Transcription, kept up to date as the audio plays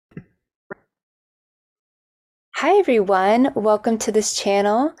Hi everyone, welcome to this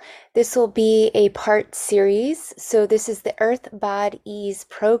channel. This will be a part series. So this is the Earth Bod Ease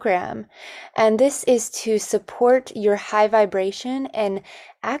program, and this is to support your high vibration and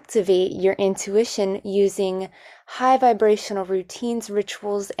activate your intuition using high vibrational routines,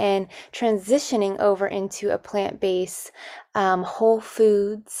 rituals, and transitioning over into a plant-based whole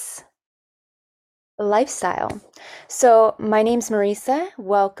foods lifestyle. So, my name's Marisa.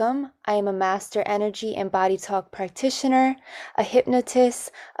 Welcome. I am a master energy and body talk practitioner, a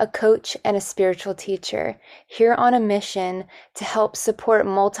hypnotist, a coach, and a spiritual teacher, here on a mission to help support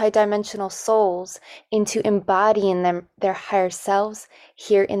multidimensional souls into embodying their higher selves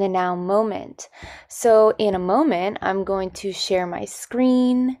here in the now moment. So, in a moment, I'm going to share my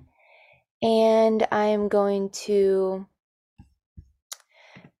screen and I am going to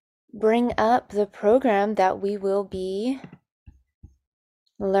bring up the program that we will be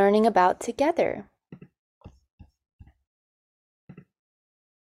learning about together.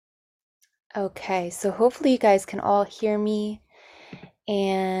 Okay, so hopefully you guys can all hear me,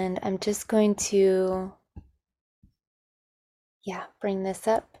 and I'm just going to, bring this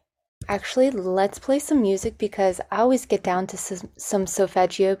up. Actually, let's play some music because I always get down to some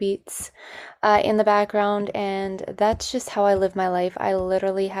solfeggio beats in the background, and that's just how I live my life. I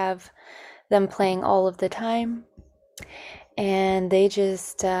literally have them playing all of the time, and they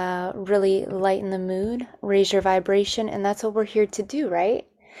just really lighten the mood, raise your vibration, and that's what we're here to do, right?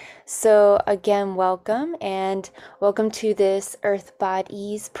 So again, welcome, and welcome to this Earth Bod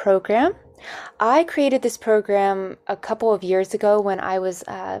Ease program. I created this program a couple of years ago when I was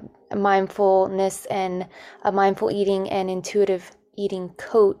a mindfulness and a mindful eating and intuitive eating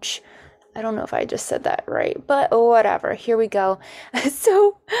coach. I don't know if I just said that right, but whatever. Here we go.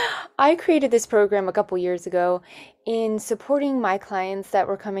 So I created this program a couple years ago in supporting my clients that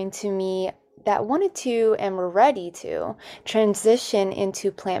were coming to me that wanted to and were ready to transition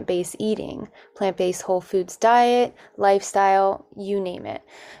into plant-based eating, plant-based whole foods diet, lifestyle, you name it.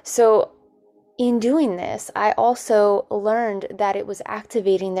 So in doing this, I also learned that it was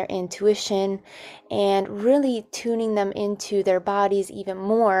activating their intuition and really tuning them into their bodies even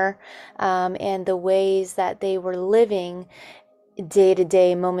more, and the ways that they were living day to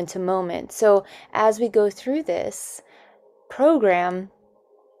day, moment to moment. So as we go through this program,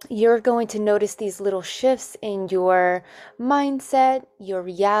 you're going to notice these little shifts in your mindset, your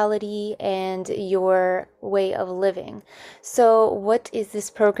reality, and your way of living. So, what is this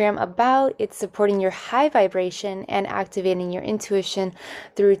program about? It's supporting your high vibration and activating your intuition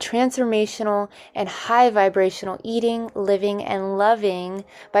through transformational and high vibrational eating, living, and loving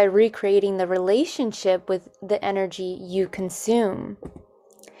by recreating the relationship with the energy you consume.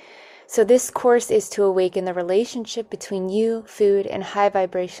 So this course is to awaken the relationship between you, food, and high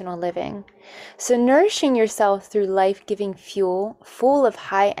vibrational living. So nourishing yourself through life-giving fuel full of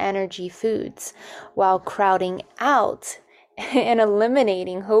high energy foods while crowding out and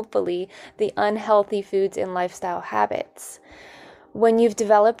eliminating, hopefully, the unhealthy foods and lifestyle habits. When you've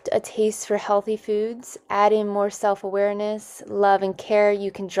developed a taste for healthy foods, add in more self-awareness, love, and care,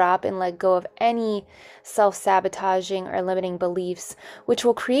 you can drop and let go of any self-sabotaging or limiting beliefs, which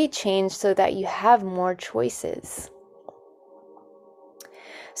will create change so that you have more choices.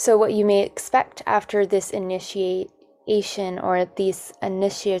 So what you may expect after this initiation or this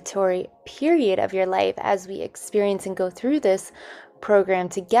initiatory period of your life as we experience and go through this program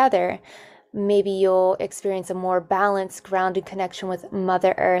together, maybe you'll experience a more balanced, grounded connection with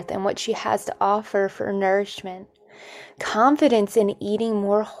Mother Earth and what she has to offer for nourishment, confidence in eating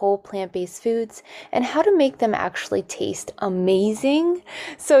more whole plant-based foods, and how to make them actually taste amazing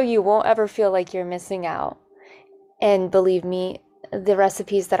so you won't ever feel like you're missing out. And believe me, the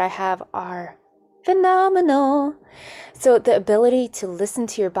recipes that I have are phenomenal. So the ability to listen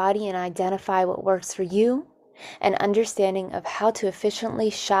to your body and identify what works for you, an understanding of how to efficiently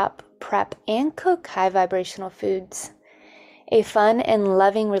shop, prep, and cook high vibrational foods, a fun and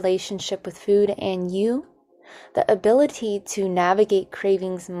loving relationship with food and you, the ability to navigate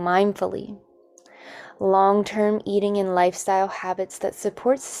cravings mindfully, long-term eating and lifestyle habits that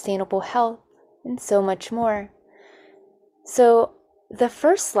support sustainable health, and so much more. So the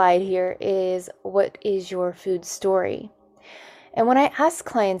first slide here is, what is your food story? And when I ask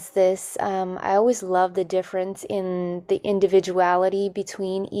clients this, I always love the difference in the individuality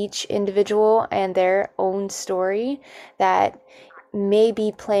between each individual and their own story that may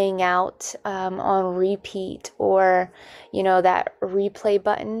be playing out on repeat, or, that replay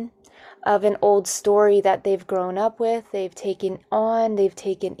button of an old story that they've grown up with, they've taken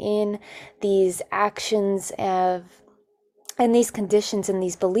in these actions And these conditions and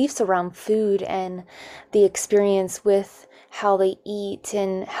these beliefs around food and the experience with how they eat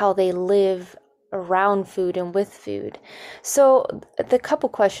and how they live around food and with food. So the couple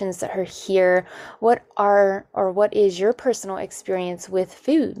questions that are here, what is your personal experience with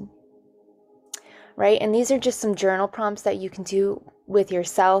food? Right? And these are just some journal prompts that you can do with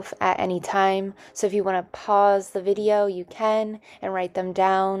yourself at any time. So if you want to pause the video, you can, and write them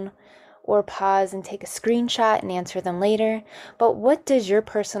down, or pause and take a screenshot and answer them later. But what are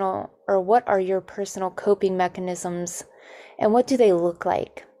your personal coping mechanisms, and what do they look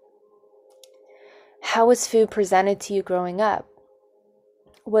like? How was food presented to you growing up?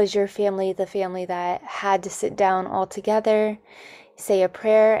 Was your family the family that had to sit down all together, say a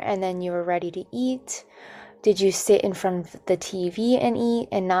prayer, and then you were ready to eat? Did you sit in front of the TV and eat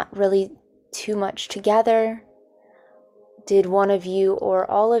and not really too much together? Did one of you or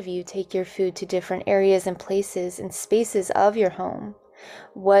all of you take your food to different areas and places and spaces of your home?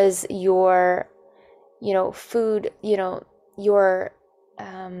 Was your, food, your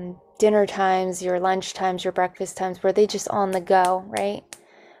dinner times, your lunch times, your breakfast times, were they just on the go, right?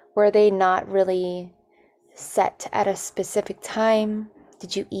 Were they not really set at a specific time?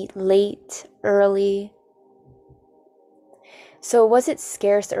 Did you eat late, early? So was it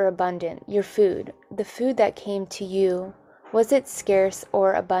scarce or abundant? Your food, the food that came to you, was it scarce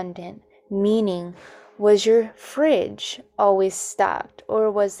or abundant? Meaning, was your fridge always stocked, or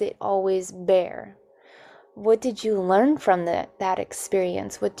was it always bare? What did you learn from that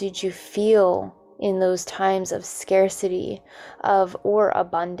experience? What did you feel in those times of scarcity or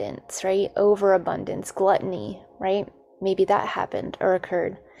abundance, right? Overabundance, gluttony, right? Maybe that happened or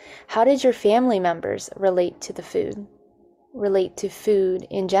occurred. How did your family members relate to food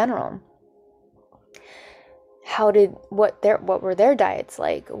in general? What were their diets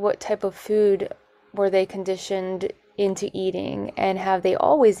like? What type of food were they conditioned into eating, and have they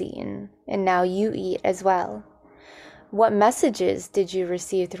always eaten and now you eat as well? What messages did you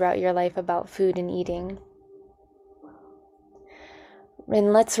receive throughout your life about food and eating?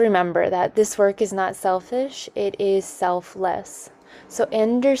 And let's remember that this work is not selfish, it is selfless. So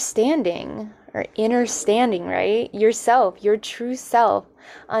understanding, right? Yourself, your true self,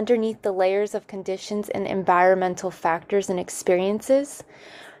 underneath the layers of conditions and environmental factors and experiences,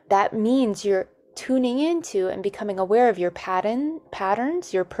 that means you're tuning into and becoming aware of your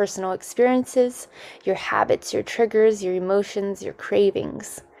patterns, your personal experiences, your habits, your triggers, your emotions, your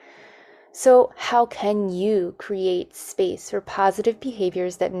cravings. So how can you create space for positive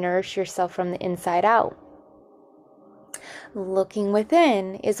behaviors that nourish yourself from the inside out? Looking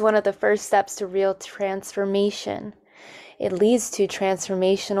within is one of the first steps to real transformation. It leads to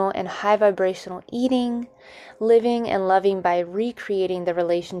transformational and high vibrational eating, living and loving by recreating the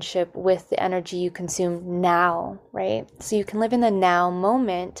relationship with the energy you consume now, right? So you can live in the now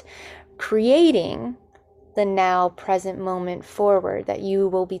moment, creating the now present moment forward that you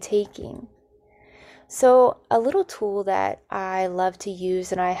will be taking. So a little tool that I love to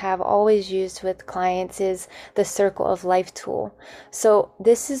use and I have always used with clients is the Circle of Life tool. So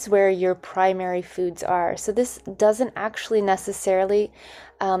this is where your primary foods are. So this doesn't actually necessarily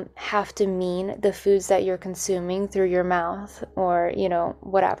have to mean the foods that you're consuming through your mouth or,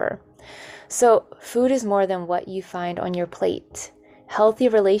 whatever. So food is more than what you find on your plate. Healthy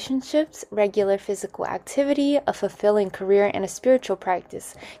relationships, regular physical activity, a fulfilling career, and a spiritual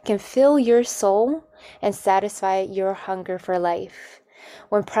practice can fill your soul and satisfy your hunger for life.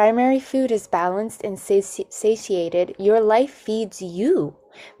 When primary food is balanced and satiated, your life feeds you,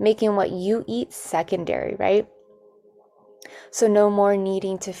 making what you eat secondary, right? So no more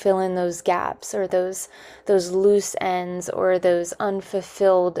needing to fill in those gaps or those loose ends or those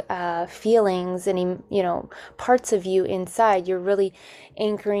unfulfilled feelings and parts of you inside. You're really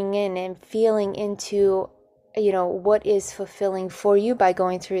anchoring in and feeling into what is fulfilling for you by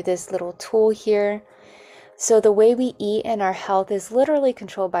going through this little tool here. So the way we eat and our health is literally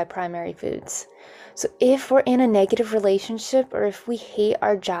controlled by primary foods. So if we're in a negative relationship or if we hate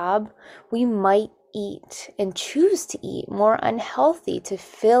our job, we might eat and choose to eat more unhealthy to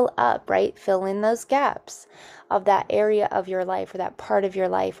fill up, right? Fill in those gaps of that area of your life or that part of your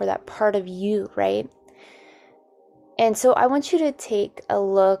life or that part of you, right? And so I want you to take a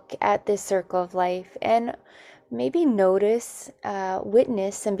look at this circle of life and maybe notice,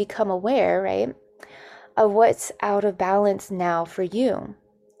 witness, and become aware, right, of what's out of balance now for you.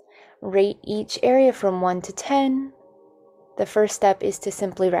 Rate each area from 1 to 10. The first step is to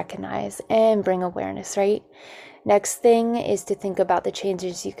simply recognize and bring awareness, right? Next thing is to think about the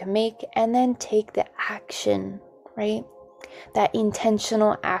changes you can make and then take the action, right? that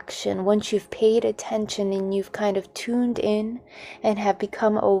intentional action, once you've paid attention and you've kind of tuned in and have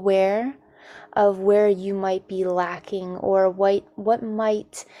become aware of where you might be lacking or what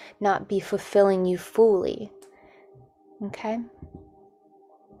might not be fulfilling you fully. Okay?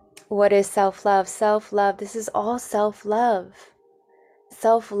 What is self-love? Self-love, this is all self-love.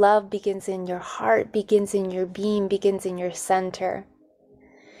 Self-love begins in your heart, begins in your being, begins in your center.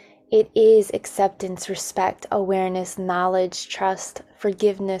 It is acceptance, respect, awareness, knowledge, trust,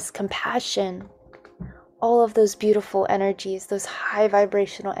 forgiveness, compassion. All of those beautiful energies, those high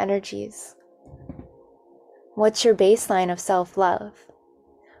vibrational energies. What's your baseline of self-love?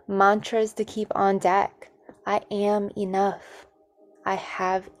 Mantras to keep on deck. I am enough. I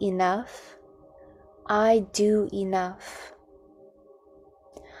have enough. I do enough.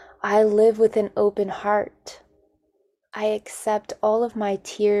 I live with an open heart. I accept all of my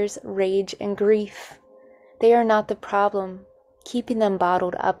tears, rage, and grief. They are not the problem. Keeping them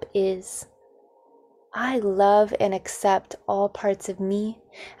bottled up is. I love and accept all parts of me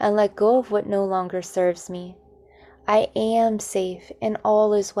and let go of what no longer serves me. I am safe and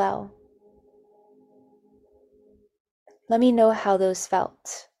all is well. Let me know how those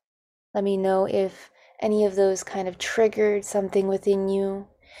felt. Let me know if any of those kind of triggered something within you,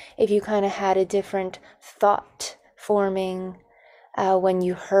 if you kind of had a different thought forming when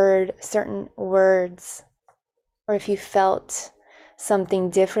you heard certain words, or if you felt something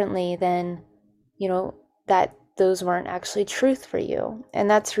differently than, that those weren't actually truth for you. And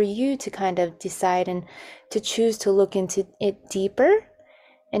that's for you to kind of decide and to choose to look into it deeper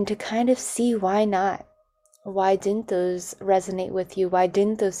and to kind of see why not. Why didn't those resonate with you? Why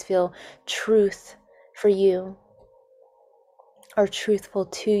didn't those feel truth for you or truthful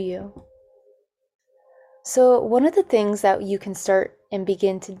to you? So one of the things that you can start and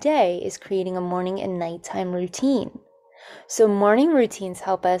begin today is creating a morning and nighttime routine. So morning routines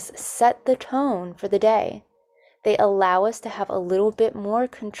help us set the tone for the day. They allow us to have a little bit more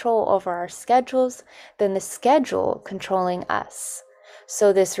control over our schedules than the schedule controlling us.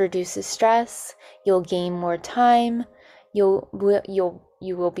 So this reduces stress, you'll gain more time, you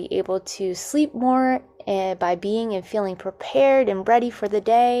will be able to sleep more by being and feeling prepared and ready for the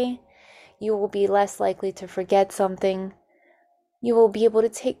day. You will be less likely to forget something. You will be able to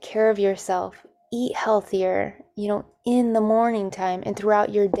take care of yourself, eat healthier, in the morning time and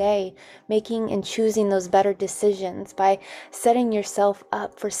throughout your day, making and choosing those better decisions by setting yourself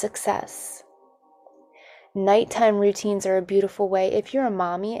up for success. Nighttime routines are a beautiful way. If you're a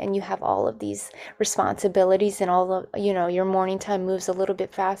mommy and you have all of these responsibilities and all of, your morning time moves a little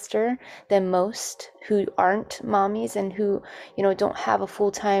bit faster than most who aren't mommies and who, don't have a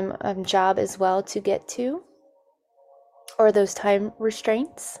full-time job as well to get to, or those time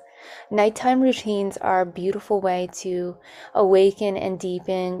restraints. Nighttime routines are a beautiful way to awaken and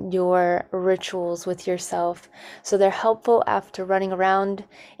deepen your rituals with yourself. So they're helpful after running around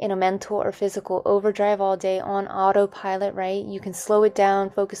in a mental or physical overdrive all day on autopilot, right? You can slow it down,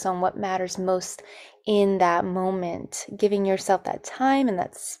 focus on what matters most in that moment, giving yourself that time and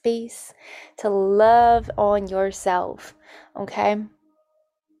that space to love on yourself, okay?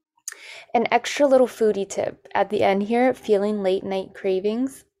 An extra little foodie tip at the end here, feeling late night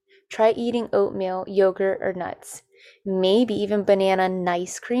cravings, try eating oatmeal, yogurt, or nuts. Maybe even banana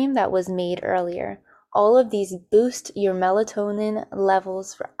nice cream that was made earlier. All of these boost your melatonin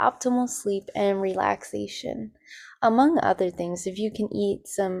levels for optimal sleep and relaxation. Among other things, if you can eat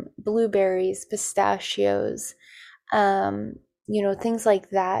some blueberries, pistachios, things like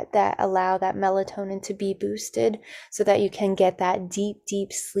that allow that melatonin to be boosted so that you can get that deep,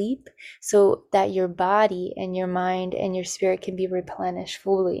 deep sleep so that your body and your mind and your spirit can be replenished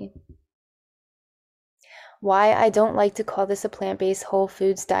fully. Why I don't like to call this a plant-based whole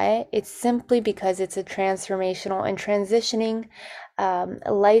foods diet, it's simply because it's a transformational and transitioning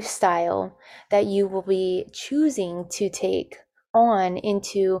lifestyle that you will be choosing to take on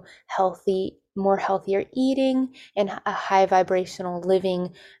into more healthier eating and a high vibrational living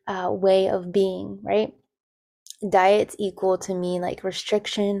way of being, right? Diets equal to me like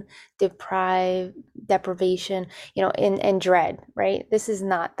restriction, deprivation, and dread, right? This is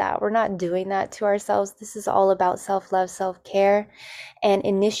not that. We're not doing that to ourselves. This is all about self-love, self-care, and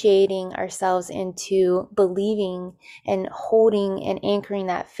initiating ourselves into believing and holding and anchoring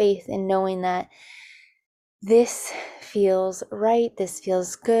that faith and knowing that this feels right, this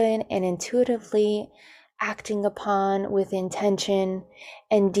feels good, and intuitively acting upon with intention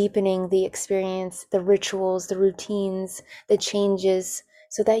and deepening the experience, the rituals, the routines, the changes,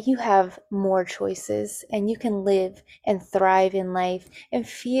 so that you have more choices and you can live and thrive in life and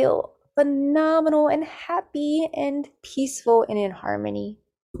feel phenomenal and happy and peaceful and in harmony.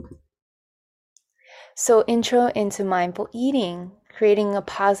 So, intro into mindful eating, creating a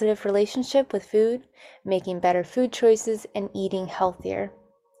positive relationship with food, making better food choices, and eating healthier.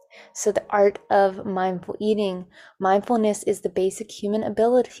 So, the art of mindful eating. Mindfulness is the basic human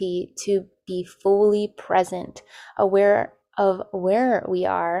ability to be fully present, aware of where we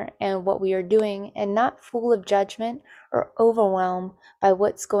are and what we are doing, and not full of judgment or overwhelmed by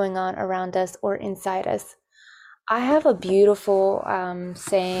what's going on around us or inside us. I have a beautiful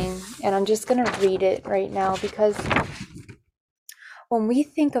saying, and I'm just going to read it right now because when we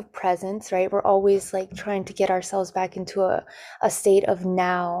think of presence, right, we're always like trying to get ourselves back into a state of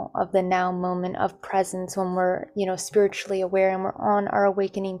now, of the now moment of presence when we're, spiritually aware and we're on our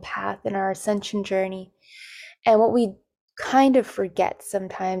awakening path and our ascension journey. And what we kind of forget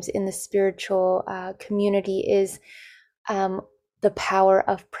sometimes in the spiritual community is the power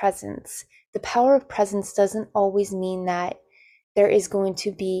of presence. The power of presence doesn't always mean that there is going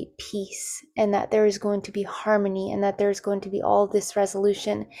to be peace and that there is going to be harmony and that there's going to be all this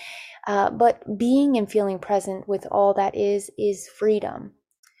resolution. But being and feeling present with all that is freedom.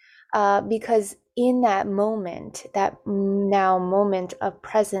 Because in that moment, that now moment of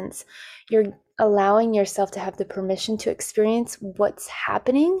presence, you're allowing yourself to have the permission to experience what's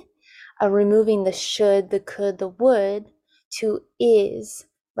happening, removing the should, the could, the would to is,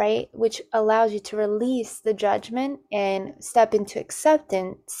 right? Which allows you to release the judgment and step into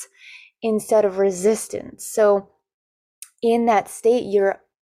acceptance instead of resistance. So in that state, you're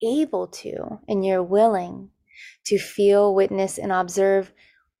able to and you're willing to feel, witness, and observe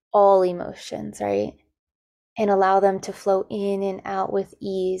all emotions, right? And allow them to flow in and out with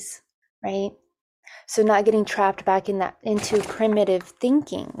ease, right? So not getting trapped back into primitive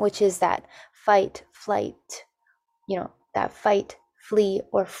thinking, which is that fight, flight, that fight, flee,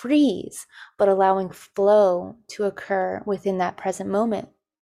 or freeze, but allowing flow to occur within that present moment.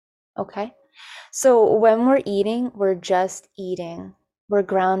 Okay? So when we're eating, we're just eating. We're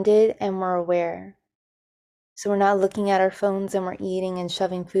grounded and we're aware. So we're not looking at our phones and we're eating and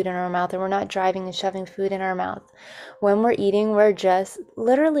shoving food in our mouth, and we're not driving and shoving food in our mouth. When we're eating, we're just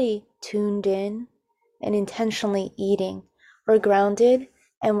literally tuned in and intentionally eating. We're grounded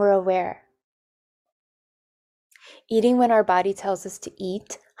and we're aware. Eating when our body tells us to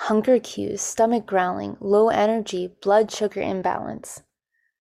eat, hunger cues, stomach growling, low energy, blood sugar imbalance.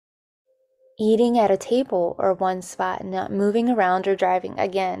 Eating at a table or one spot, not moving around or driving.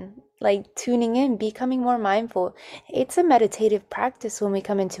 Again, like tuning in, becoming more mindful. It's a meditative practice when we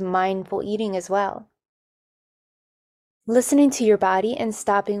come into mindful eating as well. Listening to your body and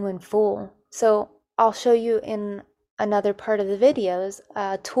stopping when full. So I'll show you in another part of the videos,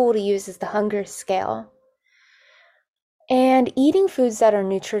 a tool to use is the hunger scale. And eating foods that are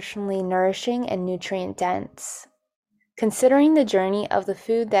nutritionally nourishing and nutrient dense. Considering the journey of the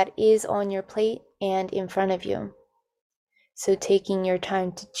food that is on your plate and in front of you. So taking your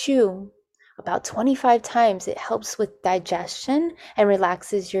time to chew, about 25 times, it helps with digestion and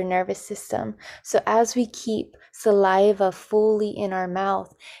relaxes your nervous system. So as we keep saliva fully in our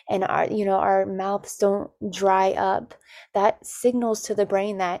mouth and our mouths don't dry up, that signals to the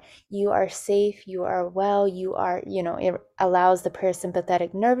brain that you are safe, you are well, it allows the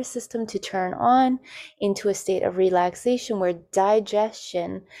parasympathetic nervous system to turn on into a state of relaxation where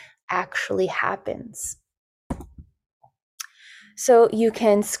digestion actually happens. So you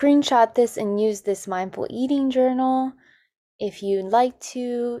can screenshot this and use this mindful eating journal if you'd like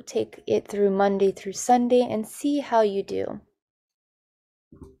to. Take it through Monday through Sunday and see how you do.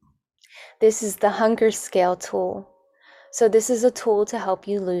 This is the hunger scale tool. So this is a tool to help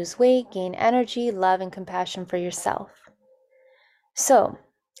you lose weight, gain energy, love, and compassion for yourself. So,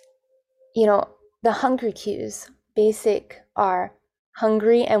 the hunger cues, basic, are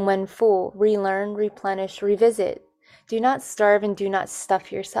hungry and when full, relearn, replenish, revisit. Do not starve and do not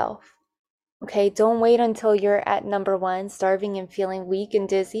stuff yourself. Okay, don't wait until you're at number 1, starving and feeling weak and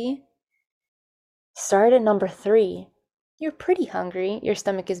dizzy. Start at number 3. You're pretty hungry. Your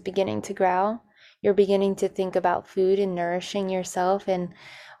stomach is beginning to growl. You're beginning to think about food and nourishing yourself and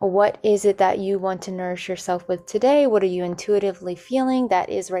what is it that you want to nourish yourself with today? What are you intuitively feeling that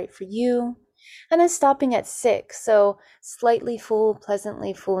is right for you? And then stopping at 6. So slightly full,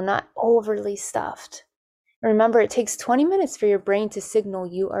 pleasantly full, not overly stuffed. Remember, it takes 20 minutes for your brain to signal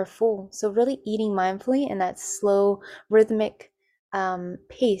you are full. So really eating mindfully in that slow, rhythmic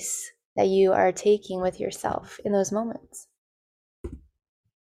pace that you are taking with yourself in those moments.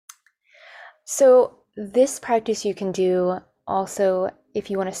 So this practice you can do also if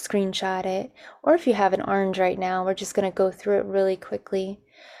you want to screenshot it, or if you have an orange right now, we're just going to go through it really quickly.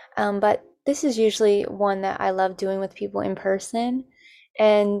 But this is usually one that I love doing with people in person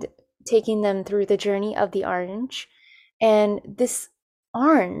and taking them through the journey of the orange. And this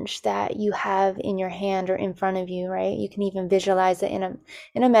orange that you have in your hand or in front of you, right? You can even visualize it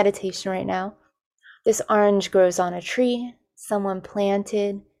in a meditation right now. This orange grows on a tree, someone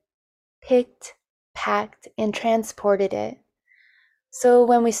planted, picked, packed, and transported it. So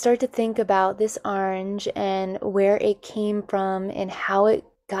when we start to think about this orange and where it came from and how it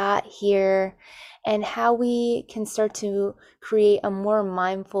got here and how we can start to create a more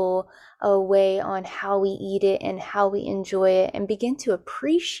mindful way on how we eat it and how we enjoy it and begin to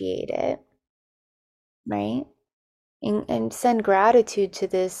appreciate it, right? And send gratitude to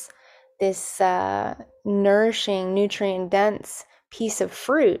this nourishing, nutrient dense piece of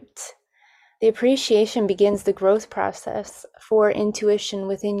fruit. The appreciation begins the growth process for intuition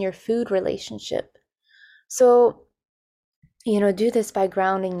within your food relationship. So, do this by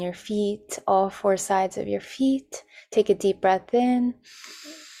grounding your feet, all four sides of your feet. Take a deep breath in.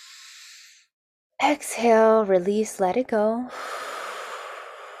 Exhale, release, let it go.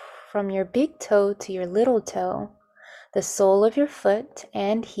 From your big toe to your little toe, the sole of your foot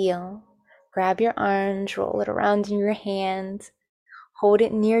and heel. Grab your orange, roll it around in your hand. Hold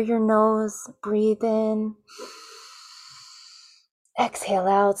it near your nose, breathe in. Exhale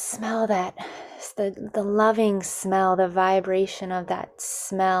out, smell that, the loving smell, the vibration of that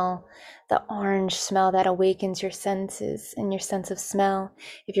smell, the orange smell that awakens your senses and your sense of smell.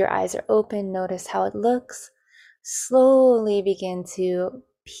 If your eyes are open, notice how it looks. Slowly begin to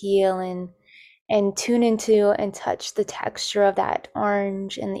peel and tune into and touch the texture of that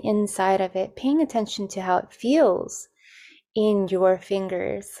orange and the inside of it, paying attention to how it feels in your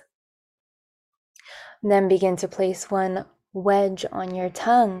fingers. And then begin to place one wedge on your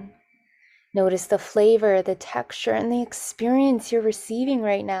tongue. Notice the flavor, the texture, and the experience you're receiving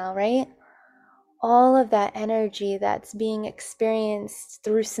right now, right? All of that energy that's being experienced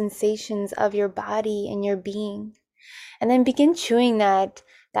through sensations of your body and your being. And then begin chewing that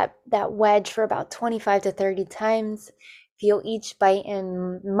wedge for about 25 to 30 times. Feel each bite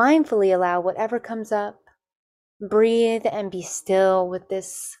and mindfully allow whatever comes up. Breathe and be still with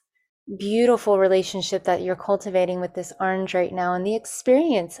this beautiful relationship that you're cultivating with this orange right now and the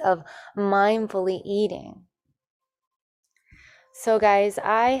experience of mindfully eating. So guys,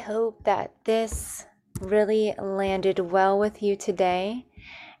 I hope that this really landed well with you today,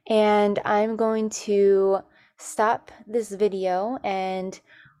 and I'm going to stop this video, and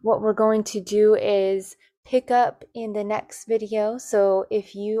what we're going to do is pick up in the next video. So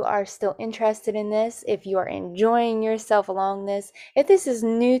if you are still interested in this, if you are enjoying yourself along this, if this is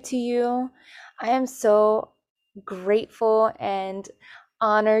new to you, I am so grateful and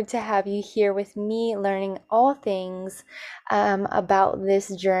honored to have you here with me learning all things about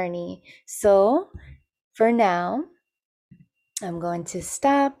this journey. So for now, I'm going to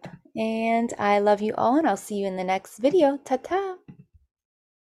stop, and I love you all, and I'll see you in the next video. Ta-ta!